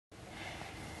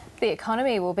The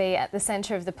economy will be at the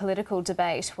centre of the political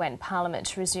debate when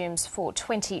Parliament resumes for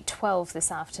 2012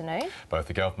 this afternoon. Both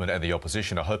the government and the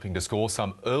opposition are hoping to score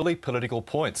some early political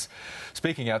points.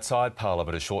 Speaking outside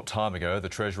Parliament a short time ago, the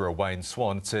Treasurer Wayne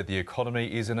Swan said the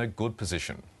economy is in a good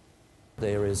position.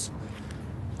 There is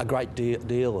a great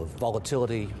deal of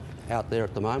volatility out there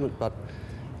at the moment, but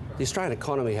the Australian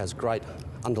economy has great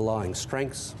underlying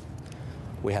strengths.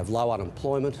 We have low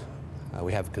unemployment,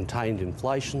 we have contained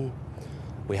inflation,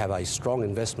 we have a strong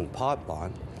investment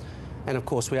pipeline, and of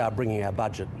course we are bringing our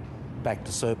budget back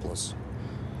to surplus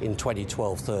in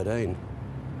 2012-13.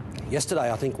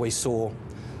 Yesterday I think we saw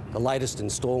the latest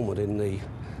instalment in the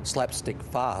slapstick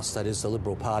farce that is the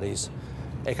Liberal Party's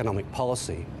economic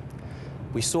policy.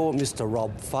 We saw Mr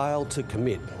Robb fail to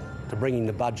commit to bringing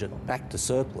the budget back to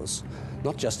surplus,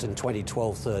 not just in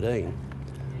 2012-13,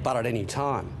 but at any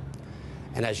time.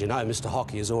 And as you know, Mr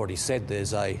Hockey has already said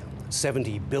there's a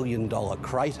 $70 billion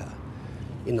crater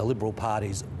in the Liberal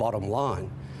Party's bottom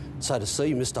line. So to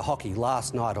see Mr Hockey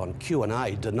last night on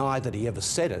Q&A deny that he ever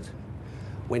said it,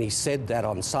 when he said that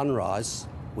on Sunrise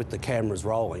with the cameras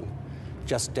rolling,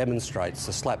 just demonstrates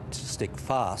the slapstick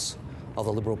farce of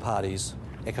the Liberal Party's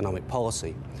economic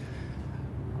policy.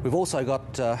 We've also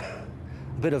got a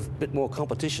bit more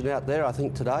competition out there. I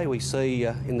think today we see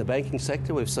in the banking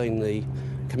sector, we've seen the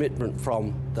commitment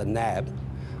from the NAB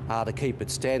to keep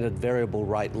its standard variable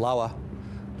rate lower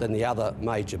than the other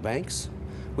major banks.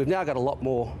 We've now got a lot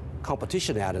more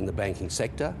competition out in the banking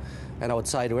sector, and I would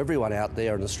say to everyone out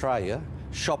there in Australia,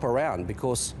 shop around,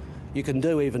 because you can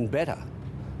do even better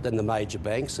than the major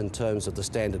banks in terms of the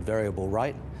standard variable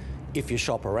rate if you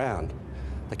shop around.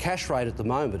 The cash rate at the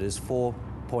moment is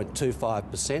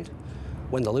 4.25%.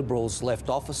 When the Liberals left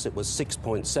office, it was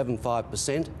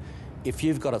 6.75%. If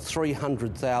you've got a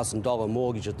 $300,000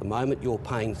 mortgage at the moment, you're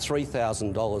paying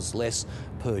 $3,000 less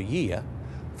per year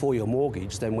for your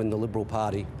mortgage than when the Liberal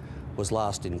Party was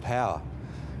last in power.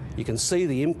 You can see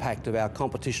the impact of our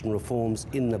competition reforms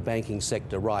in the banking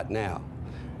sector right now,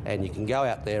 and you can go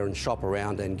out there and shop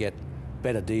around and get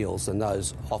better deals than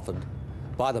those offered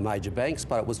by the major banks,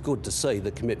 but it was good to see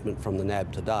the commitment from the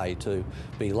NAB today to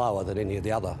be lower than any of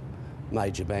the other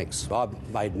major banks. I've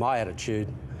made my attitude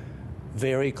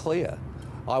very clear.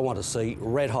 I want to see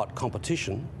red-hot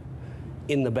competition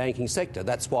in the banking sector.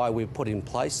 That's why we've put in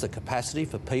place the capacity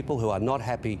for people who are not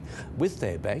happy with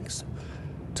their banks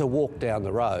to walk down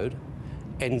the road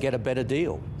and get a better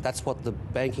deal. That's what the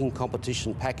banking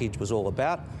competition package was all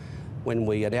about when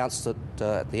we announced it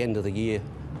at the end of the year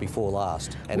before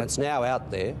last. And it's now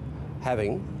out there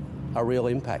having a real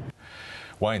impact.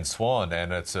 Wayne Swan,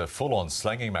 and it's a full-on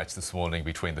slanging match this morning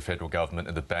between the federal government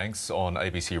and the banks on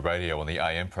ABC Radio on the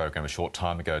AM program a short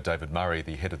time ago. David Murray,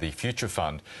 the head of the Future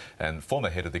Fund and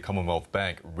former head of the Commonwealth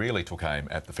Bank, really took aim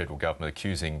at the federal government,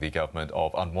 accusing the government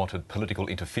of unwanted political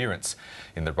interference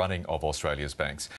in the running of Australia's banks.